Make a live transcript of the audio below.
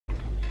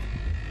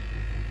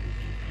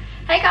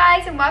Hey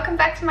guys, and welcome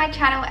back to my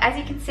channel. As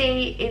you can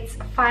see, it's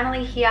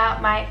finally here,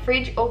 my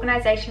fridge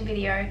organisation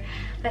video.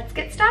 Let's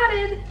get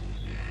started.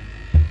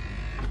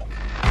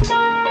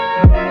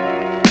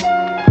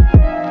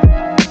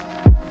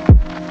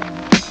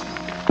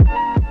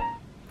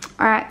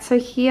 Alright, so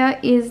here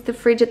is the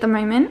fridge at the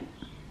moment.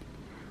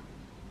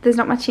 There's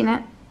not much in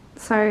it,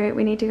 so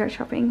we need to go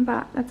shopping,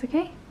 but that's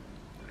okay.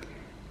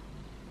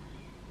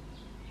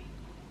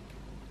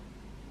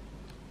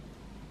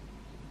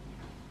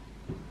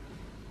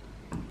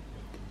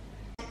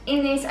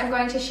 In this, I'm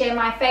going to share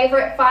my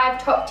favourite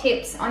 5 top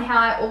tips on how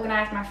I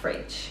organise my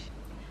fridge.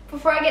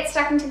 Before I get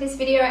stuck into this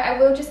video, I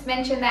will just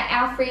mention that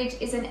our fridge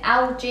is an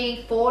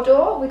LG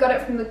 4-door. We got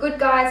it from the Good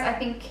Guys. I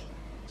think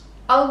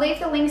I'll leave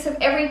the links of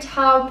every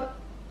tub,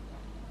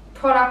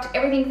 product,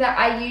 everything that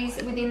I use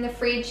within the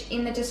fridge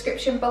in the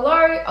description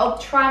below. I'll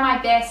try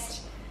my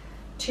best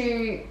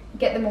to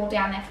get them all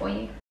down there for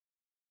you.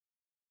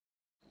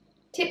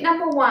 Tip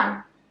number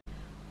 1.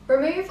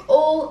 Remove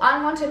all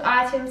unwanted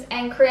items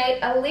and create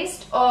a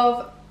list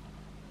of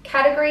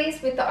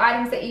categories with the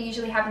items that you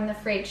usually have in the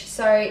fridge.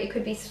 So it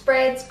could be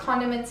spreads,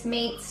 condiments,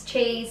 meats,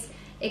 cheese,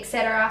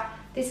 etc.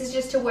 This is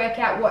just to work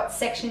out what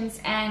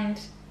sections and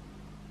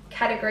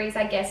categories,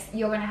 I guess,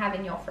 you're going to have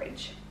in your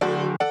fridge.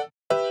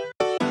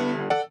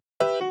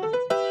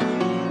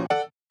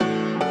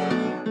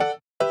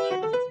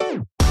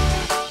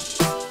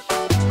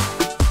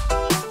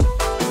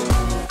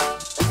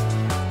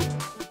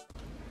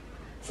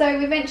 So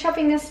we went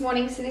shopping this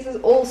morning, so this is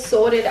all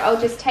sorted.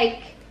 I'll just take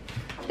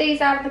these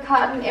out of the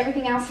carton.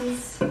 Everything else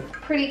is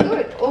pretty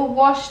good, all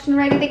washed and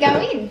ready to go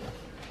in.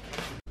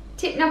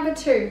 Tip number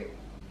 2,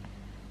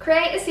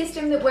 create a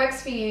system that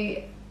works for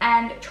you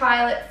and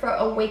trial it for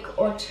a week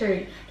or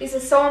 2. This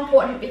is so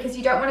important because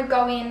you don't want to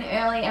go in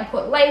early and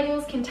put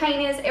labels,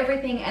 containers,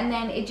 everything, and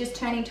then it just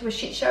turn into a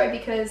shit show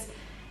because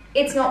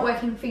it's not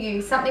working for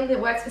you. Something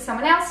that works for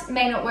someone else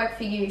may not work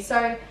for you.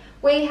 So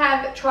we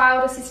have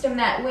trialed a system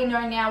that we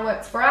know now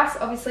works for us.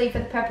 Obviously, for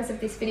the purpose of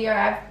this video,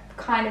 I've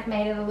kind of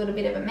made it a little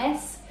bit of a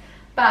mess.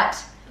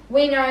 But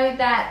we know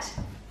that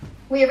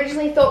we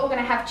originally thought we were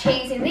going to have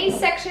cheese in these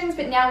sections,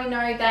 but now we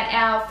know that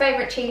our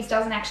favourite cheese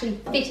doesn't actually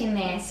fit in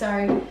there.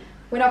 So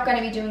we're not going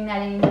to be doing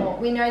that anymore.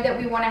 We know that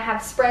we want to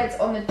have spreads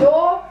on the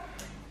door,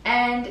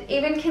 and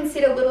even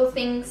consider little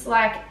things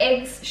like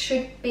eggs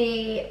should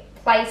be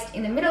placed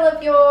in the middle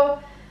of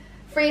your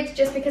fridge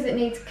just because it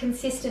needs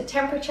consistent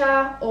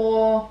temperature,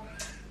 or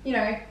you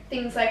know,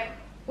 things like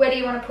where do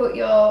you want to put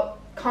your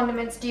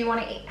condiments? Do you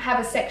want to have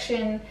a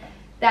section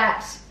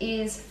that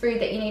is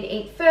food that you need to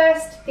eat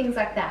first? Things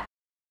like that.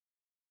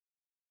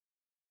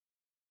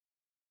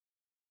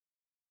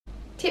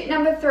 Tip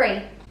number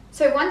 3.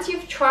 So once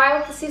you've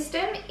trialed the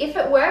system, if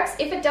it works,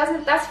 if it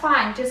doesn't, that's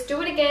fine. Just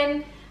do it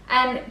again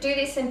and do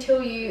this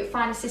until you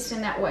find a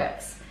system that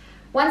works.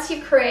 Once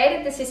you've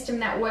created the system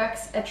that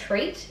works a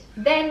treat,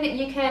 then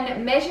you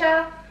can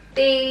measure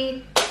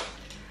the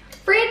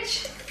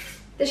fridge,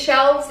 the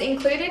shelves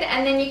included,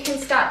 and then you can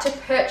start to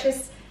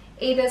purchase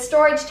either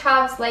storage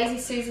tubs, lazy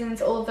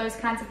susans, all of those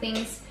kinds of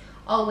things.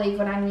 I'll leave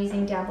what I'm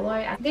using down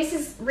below. This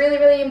is really,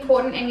 really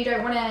important, and you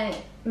don't want to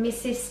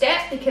miss this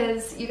step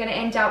because you're going to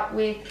end up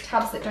with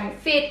tubs that don't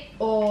fit,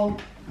 or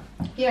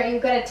you know,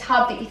 you've got a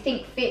tub that you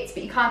think fits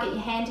but you can't get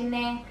your hand in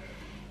there.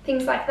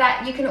 Things like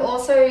that. You can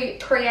also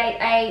create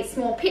a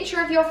small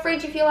picture of your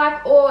fridge if you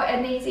like, or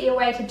an easier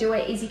way to do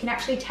it is you can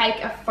actually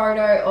take a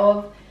photo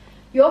of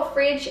your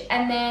fridge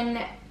and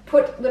then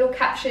put little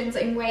captions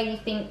in where you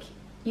think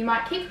you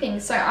might keep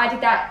things. So I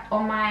did that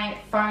on my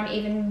phone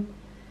even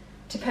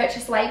to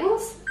purchase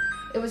labels.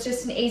 It was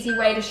just an easy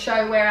way to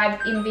show where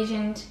I've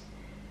envisioned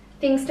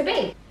things to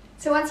be.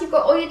 So once you've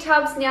got all your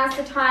tubs, now's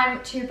the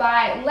time to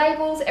buy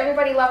labels.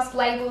 Everybody loves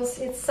labels.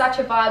 It's such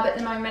a vibe at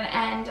the moment,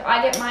 and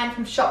I get mine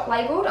from Shop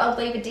Labeled. I'll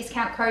leave a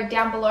discount code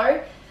down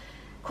below.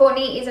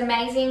 Courtney is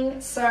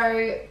amazing,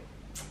 so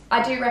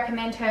I do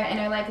recommend her, and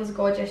her labels are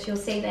gorgeous. You'll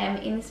see them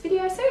in this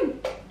video soon.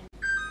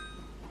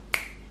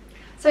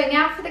 So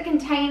now for the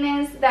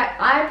containers that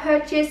I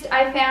purchased,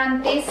 I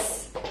found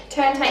this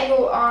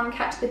turntable on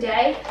Catch the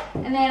Day,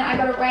 and then I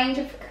got a range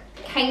of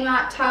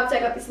Kmart tubs. I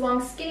got this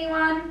long skinny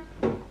one,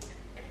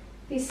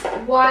 this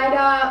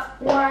wider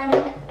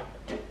one,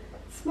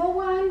 small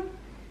one,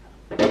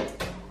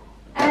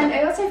 and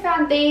I also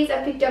found these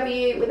at Big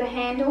W with a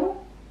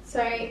handle, so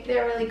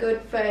they're really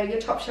good for your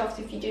top shelves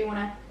if you do want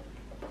to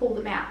pull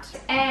them out.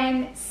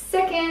 And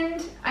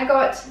second, I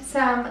got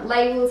some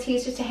labels.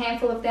 Here's just a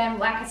handful of them.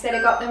 Like I said,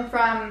 I got them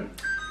from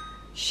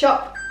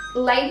Shop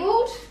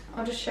Labeled.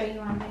 I'll just show you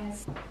one of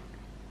theirs.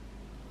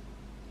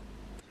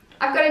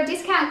 I've got a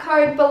discount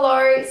code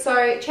below,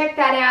 so check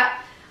that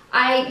out.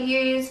 I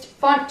used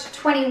font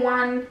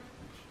 21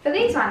 for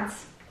these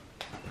ones.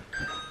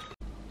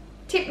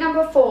 Tip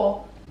number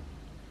 4.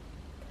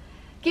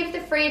 Give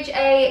the fridge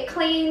a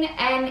clean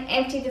and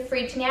empty the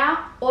fridge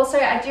now. Also,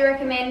 I do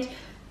recommend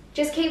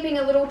just keeping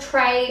a little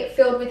tray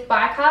filled with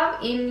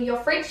bicarb in your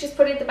fridge. Just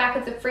put it at the back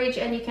of the fridge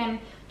and you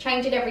can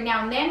change it every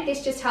now and then.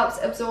 This just helps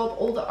absorb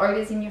all the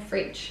odours in your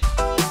fridge.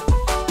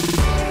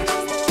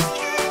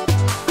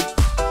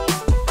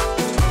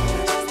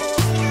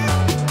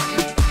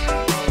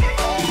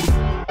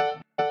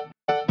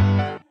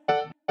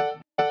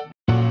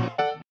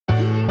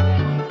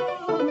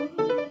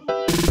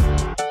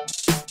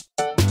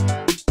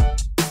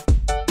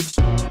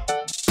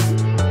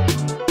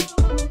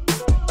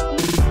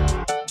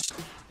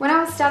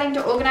 starting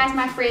to organise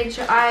my fridge,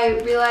 I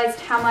realised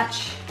how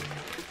much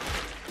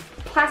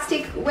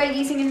plastic we're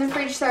using in the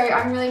fridge, so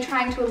I'm really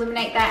trying to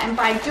eliminate that, and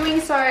by doing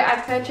so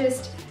I've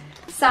purchased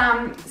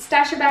some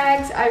stasher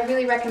bags. I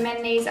really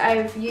recommend these.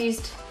 I've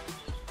used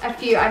a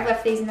few. I've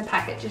left these in the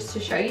packet just to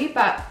show you,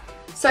 but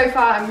so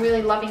far I'm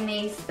really loving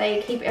these.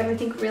 They keep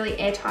everything really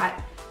airtight,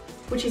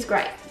 which is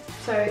great.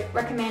 So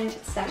recommend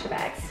stasher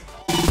bags.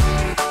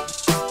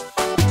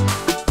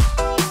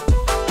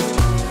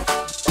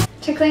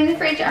 To clean the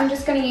fridge, I'm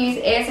just going to use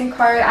Airs &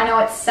 Co. I know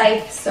it's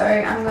safe, so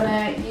I'm going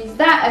to use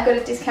that. I've got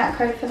a discount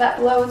code for that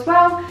below as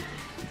well.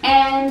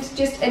 And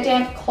just a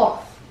damp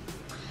cloth.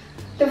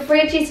 The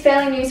fridge is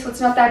fairly new, so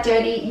it's not that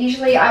dirty.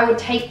 Usually I would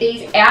take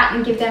these out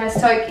and give them a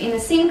soak in the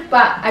sink,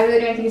 but I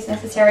really don't think it's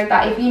necessary.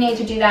 But if you need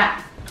to do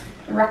that,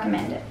 I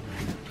recommend it.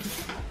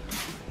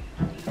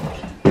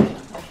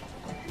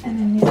 And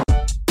then this.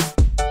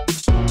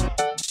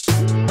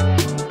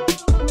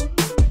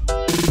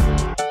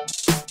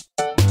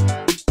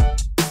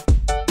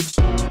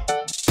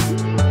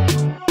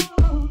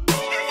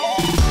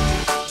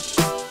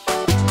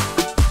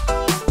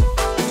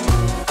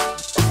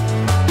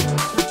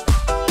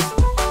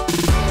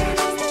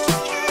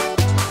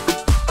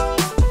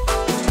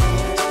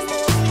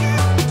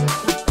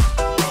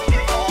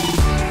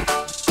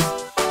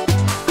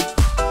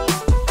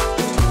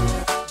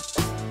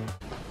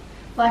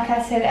 Like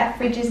I said, our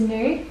fridge is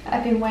new.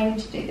 I've been waiting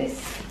to do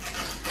this.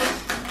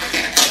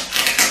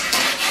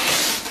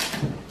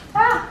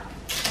 Ah!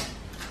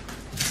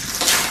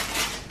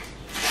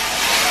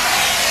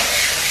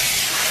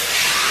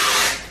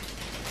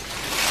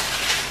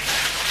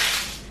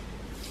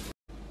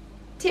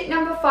 Tip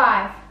number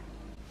 5.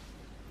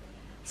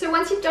 So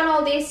once you've done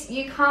all this,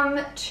 you come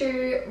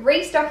to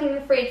restocking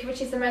the fridge, which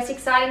is the most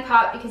exciting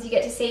part because you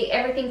get to see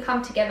everything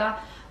come together.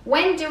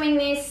 When doing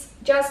this,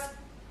 just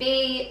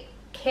be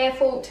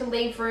careful to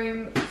leave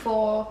room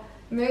for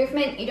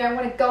movement. You don't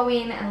want to go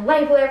in and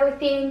label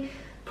everything,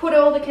 put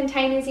all the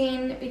containers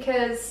in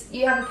because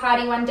you have a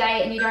party one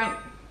day and you don't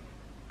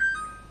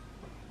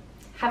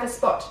have a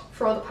spot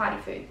for all the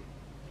party food,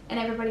 and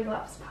everybody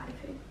loves party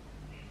food.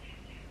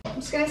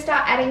 I'm just going to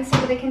start adding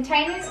some of the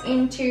containers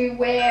into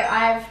where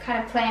I've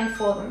kind of planned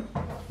for them.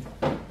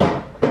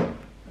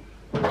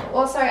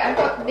 Also, I've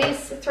got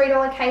this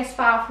 $3 case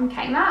file from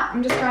Kmart.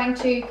 I'm just going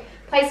to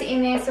place it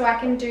in there so I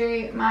can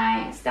do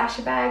my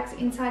stasher bags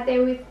inside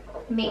there with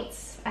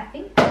meats, I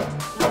think.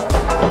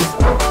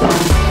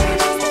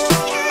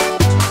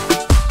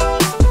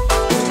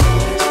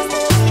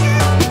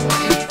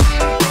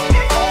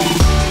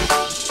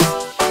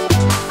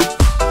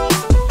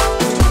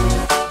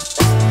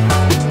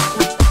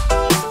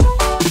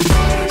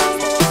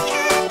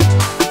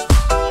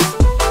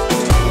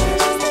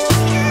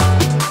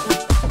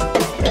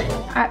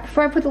 Alright,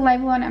 before I put the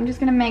label on, I'm just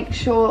going to make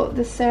sure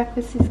the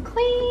surface is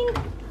clean.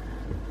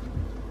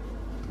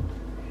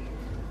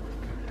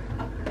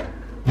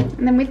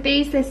 And then with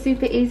these, they're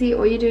super easy.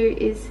 All you do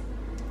is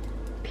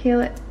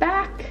peel it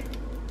back.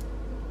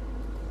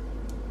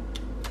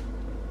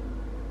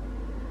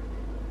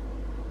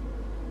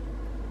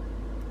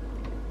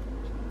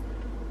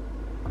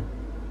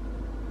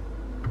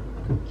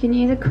 You can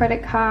use a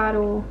credit card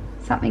or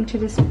something to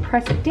just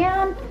press it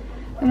down.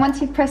 And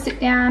once you've pressed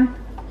it down,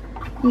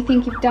 you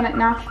think you've done it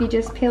enough, you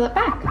just peel it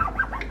back.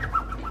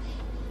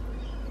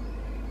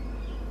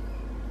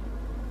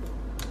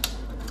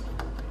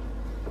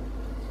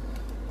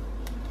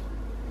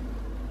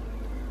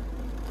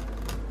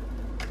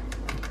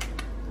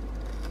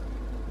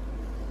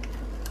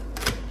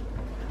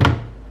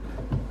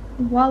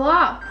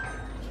 Voila!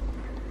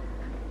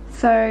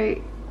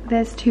 So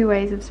there's 2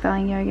 ways of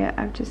spelling yogurt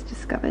I've just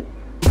discovered.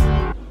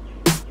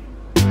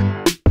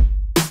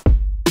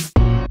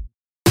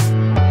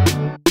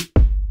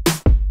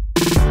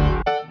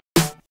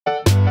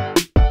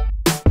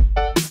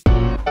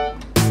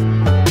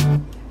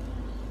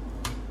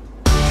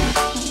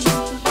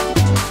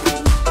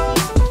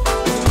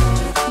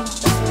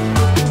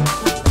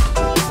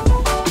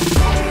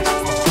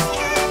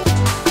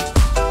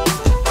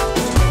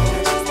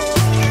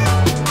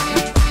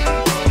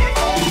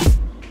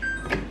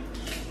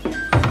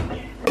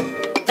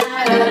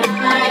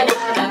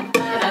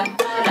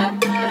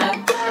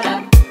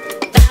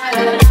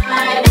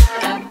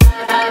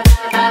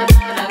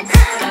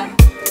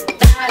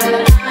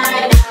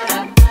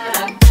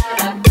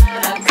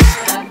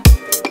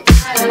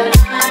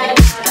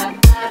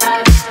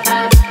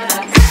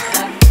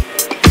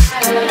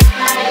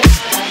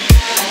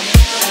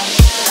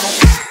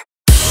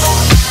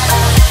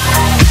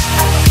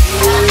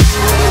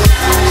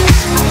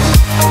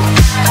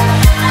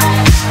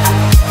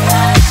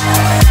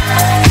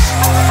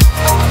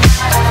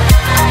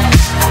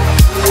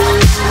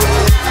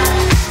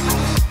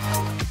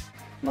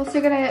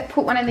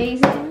 Put one of these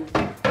in,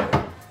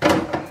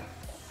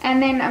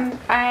 and then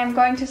I am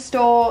going to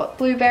store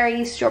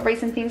blueberries,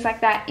 strawberries and things like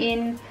that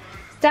in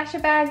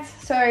stasher bags.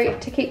 So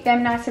to keep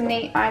them nice and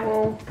neat, I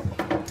will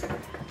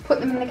put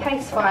them in the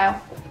case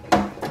file.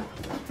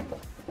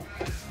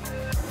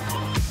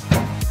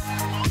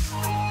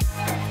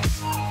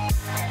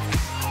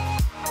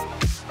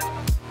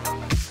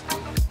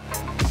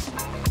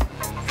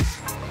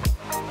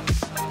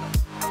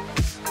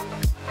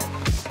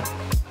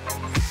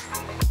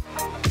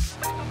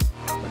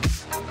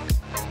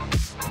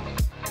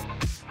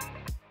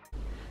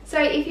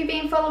 So if you've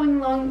been following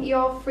along,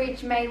 your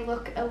fridge may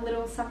look a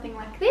little something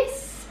like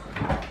this.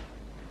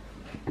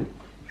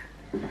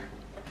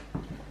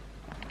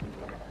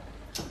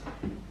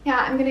 Now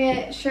I'm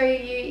going to show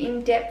you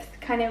in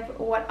depth kind of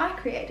what I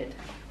created.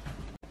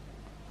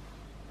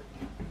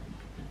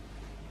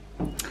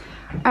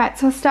 Alright,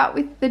 so I'll start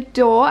with the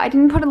door. I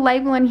didn't put a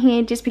label in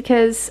here just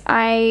because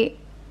I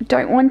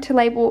don't want to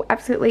label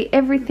absolutely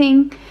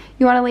everything.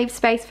 You want to leave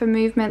space for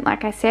movement,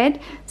 like I said.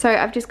 So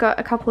I've just got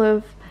a couple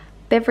of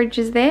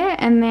beverages there,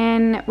 and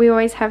then we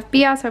always have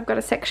beer, so I've got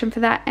a section for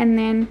that, and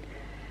then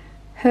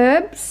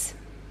herbs.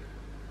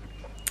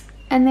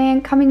 And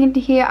then coming into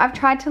here, I've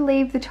tried to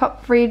leave the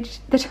top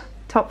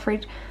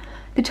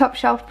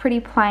shelf pretty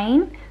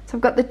plain. So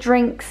I've got the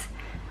drinks,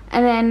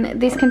 and then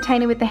this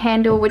container with the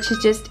handle, which is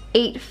just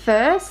eat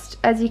first,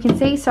 as you can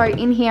see. So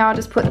in here I'll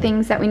just put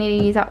things that we need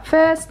to use up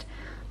first,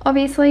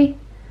 obviously.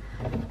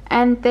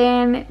 And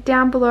then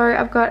down below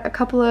I've got a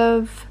couple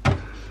of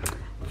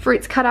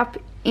fruits cut up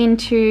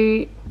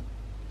into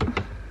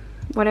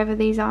whatever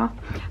these are.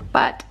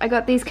 But I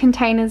got these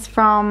containers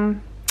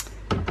from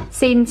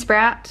Seed and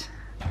Sprout.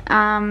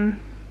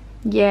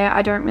 Yeah,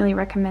 I don't really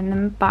recommend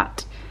them,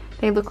 but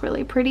they look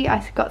really pretty.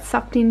 I got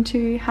sucked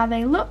into how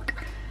they look.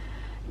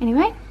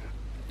 Anyway.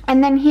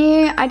 And then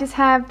here I just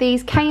have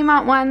these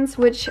Kmart ones,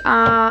 which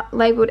are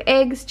labelled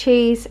eggs,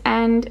 cheese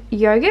and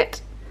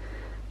yogurt.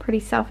 Pretty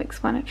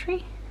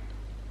self-explanatory.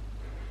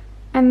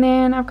 And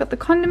then I've got the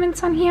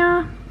condiments on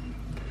here,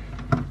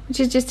 which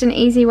is just an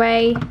easy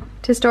way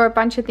to store a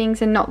bunch of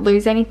things and not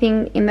lose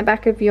anything in the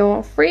back of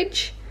your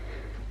fridge.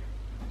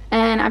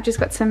 And I've just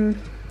got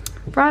some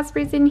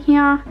raspberries in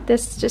here.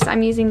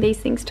 I'm using these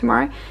things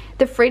tomorrow.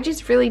 The fridge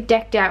is really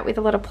decked out with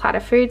a lot of platter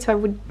food, so I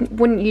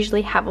wouldn't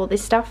usually have all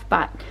this stuff,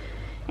 but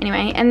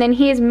anyway. And then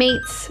here's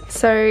meats.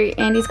 So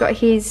Andy's got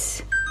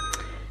his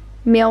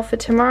meal for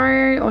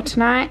tomorrow or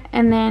tonight,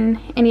 and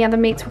then any other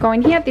meats will go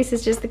in here. This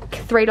is just the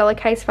 $3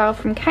 case file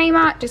from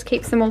Kmart. Just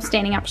keeps them all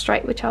standing up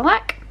straight, which I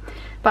like,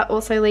 but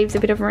also leaves a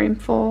bit of room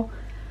for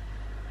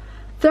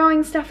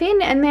throwing stuff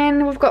in. And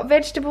then we've got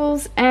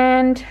vegetables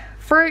and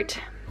fruit.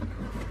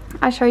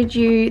 I showed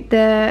you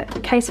the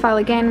case file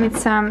again with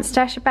some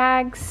stasher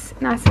bags,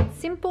 nice and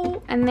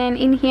simple. And then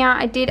in here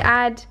I did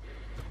add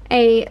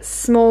a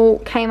small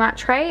Kmart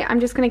tray. I'm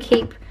just going to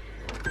keep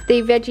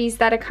the veggies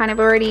that are kind of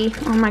already,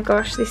 oh my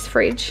gosh, this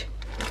fridge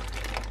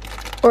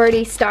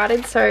already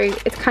started, so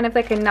it's kind of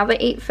like another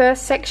eat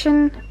first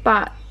section,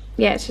 but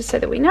yeah, it's just so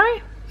that we know.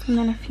 And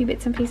then a few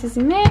bits and pieces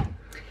in there.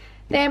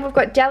 Then we've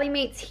got deli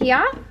meats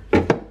here,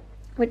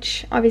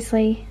 which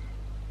obviously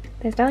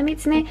there's deli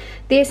meats in there.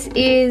 This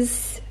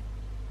is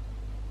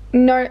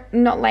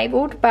not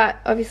labelled, but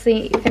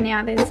obviously for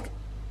now there's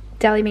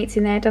deli meats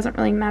in there. It doesn't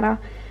really matter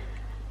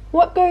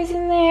what goes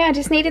in there. I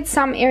just needed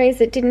some areas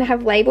that didn't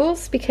have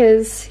labels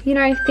because, you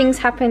know, things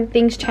happen,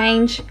 things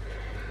change.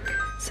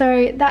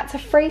 So that's a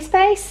free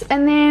space.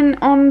 And then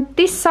on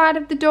this side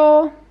of the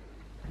door,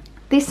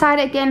 this side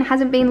again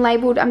hasn't been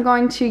labelled. I'm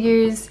going to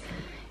use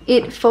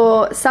it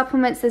for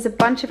supplements. There's a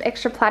bunch of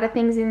extra platter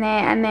things in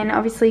there, and then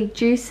obviously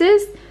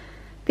juices.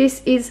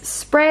 This is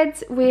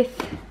spreads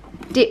with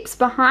dips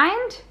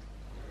behind.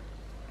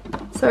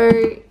 So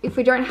if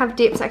we don't have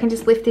dips, I can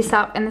just lift this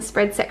up and the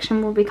spread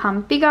section will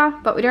become bigger,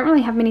 but we don't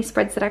really have many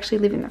spreads that actually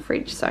live in the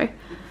fridge, so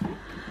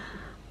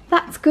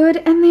that's good.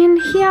 And then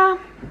here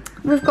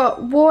we've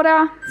got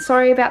water.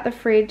 Sorry about the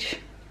fridge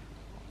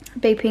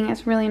beeping,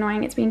 it's really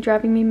annoying. It's been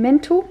driving me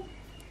mental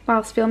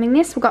whilst filming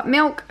this. We've got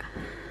milk,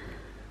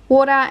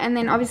 water, and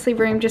then obviously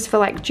room just for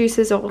like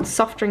juices or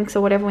soft drinks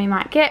or whatever we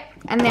might get.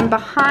 And then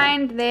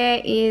behind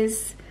there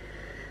is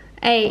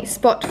a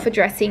spot for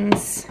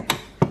dressings.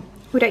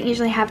 We don't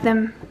usually have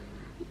them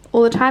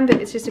all the time,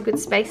 but it's just a good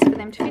space for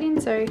them to fit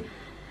in. So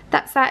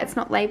that's that. It's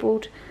not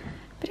labelled.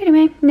 But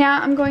anyway, now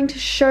I'm going to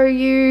show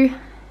you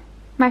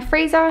my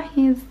freezer.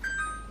 Here's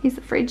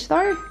the fridge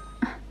though.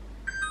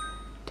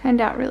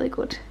 Turned out really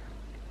good.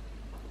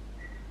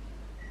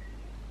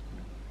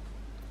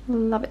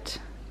 Love it.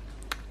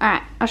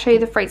 Alright, I'll show you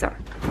the freezer.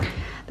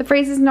 The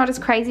freezer's not as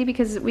crazy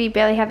because we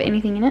barely have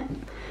anything in it.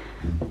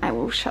 I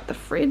will shut the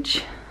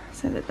fridge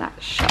so that that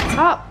shuts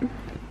up.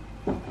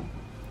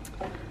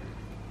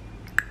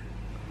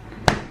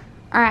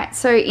 Alright,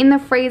 so in the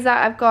freezer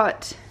I've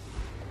got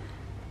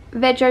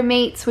vego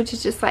meats, which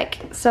is just like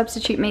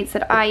substitute meats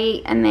that I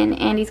eat, and then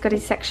Andy's got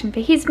his section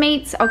for his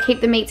meats. I'll keep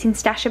the meats in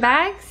stasher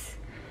bags.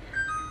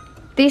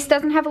 This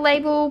doesn't have a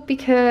label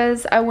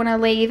because I want to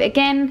leave,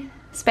 again,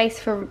 space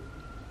for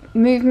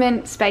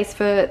movement, space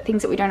for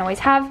things that we don't always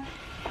have.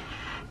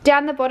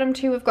 Down the bottom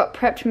too, we've got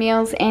prepped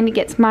meals. Andy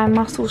gets my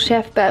muscle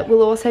chef, but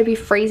we'll also be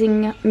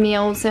freezing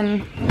meals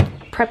and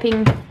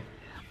prepping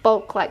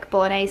bulk like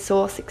bolognese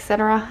sauce,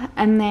 etc.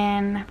 And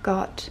then I've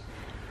got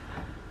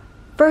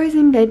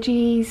frozen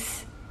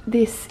veggies.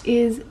 This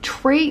is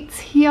treats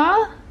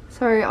here,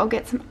 so I'll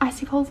get some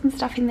icicles and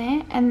stuff in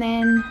there, and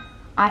then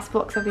ice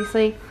blocks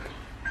obviously.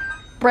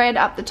 Bread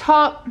up the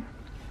top.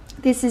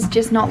 This is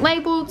just not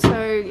labelled,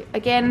 so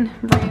again,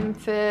 room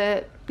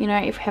for, you know,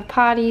 if you have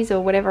parties or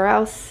whatever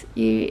else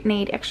you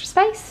need extra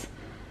space.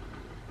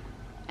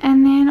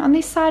 And then on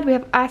this side we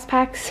have ice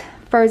packs,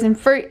 frozen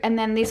fruit, and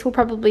then this will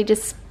probably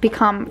just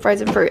become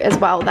frozen fruit as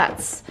well.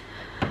 That's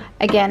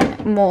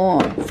again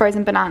more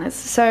frozen bananas.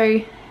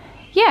 So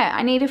yeah,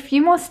 I need a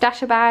few more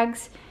stasher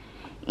bags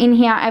in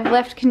here. I've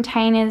left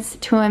containers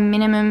to a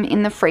minimum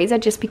in the freezer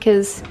just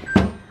because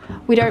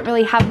we don't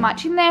really have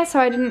much in there, so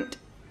I didn't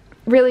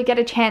really get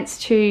a chance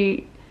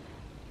to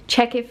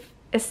check if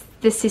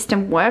the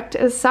system worked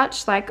as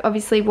such. Like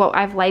obviously what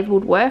I've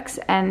labeled works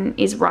and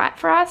is right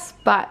for us,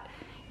 but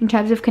in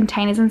terms of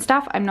containers and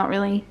stuff, I'm not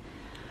really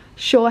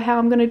sure how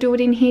I'm going to do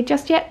it in here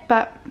just yet.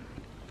 But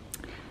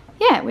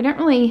yeah, we don't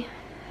really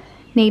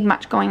need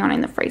much going on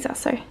in the freezer,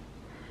 so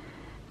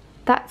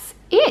that's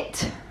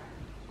it.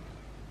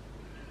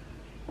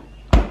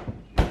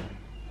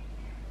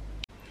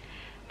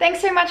 Thanks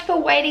so much for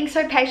waiting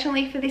so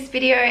patiently for this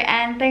video,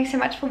 and thanks so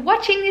much for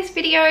watching this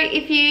video.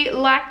 If you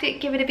liked it,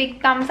 give it a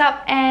big thumbs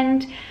up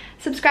and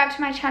subscribe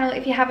to my channel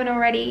if you haven't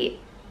already.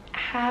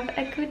 Have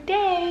a good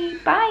day.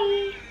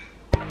 Bye.